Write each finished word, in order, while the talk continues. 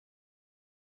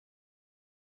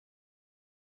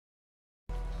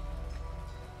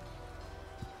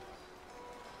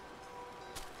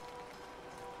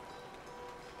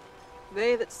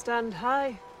They that stand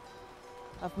high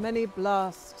have many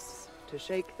blasts to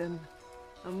shake them,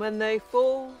 and when they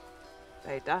fall,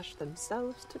 they dash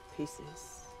themselves to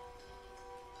pieces.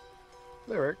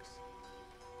 Lyrics?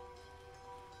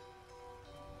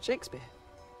 Shakespeare.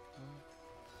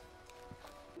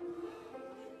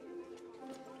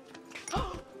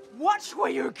 Watch where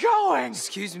you're going!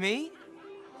 Excuse me?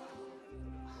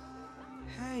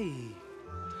 Hey,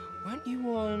 weren't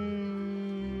you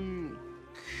on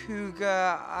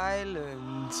Cougar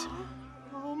Island?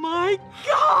 Oh my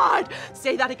God!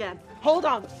 Say that again. Hold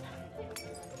on.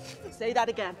 Say that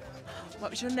again.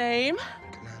 What was your name?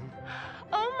 Glenn.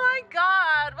 Oh my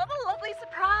God, what a lovely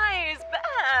surprise,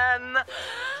 Ben.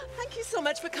 Thank you so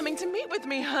much for coming to meet with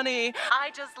me, honey.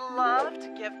 I just love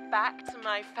to give back to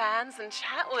my fans and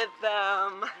chat with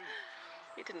them.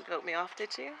 You didn't vote me off,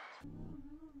 did you?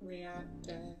 We are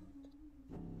dead.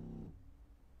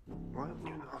 Why aren't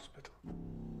you in the hospital?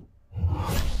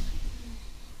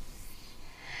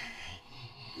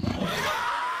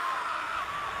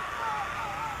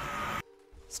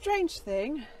 Strange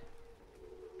thing.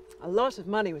 A lot of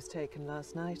money was taken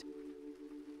last night.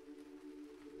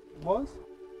 Was?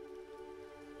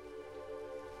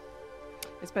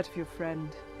 It's better for your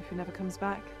friend if he never comes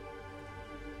back.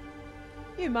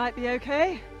 You might be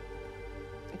okay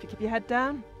if you keep your head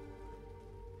down.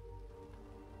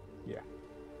 Yeah.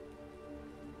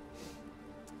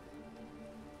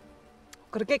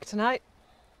 Got a gig tonight.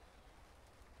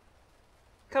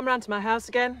 Come round to my house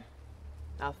again,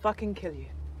 I'll fucking kill you.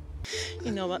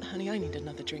 You know what, honey? I need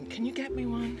another drink. Can you get me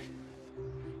one?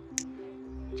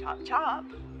 Chop, chop.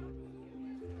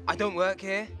 I don't work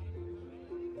here.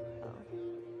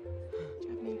 Do you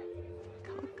have any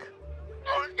Coke?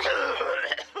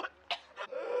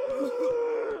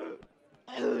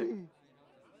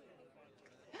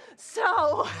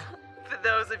 So, for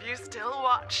those of you still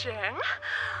watching,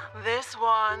 this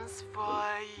one's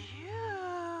for you.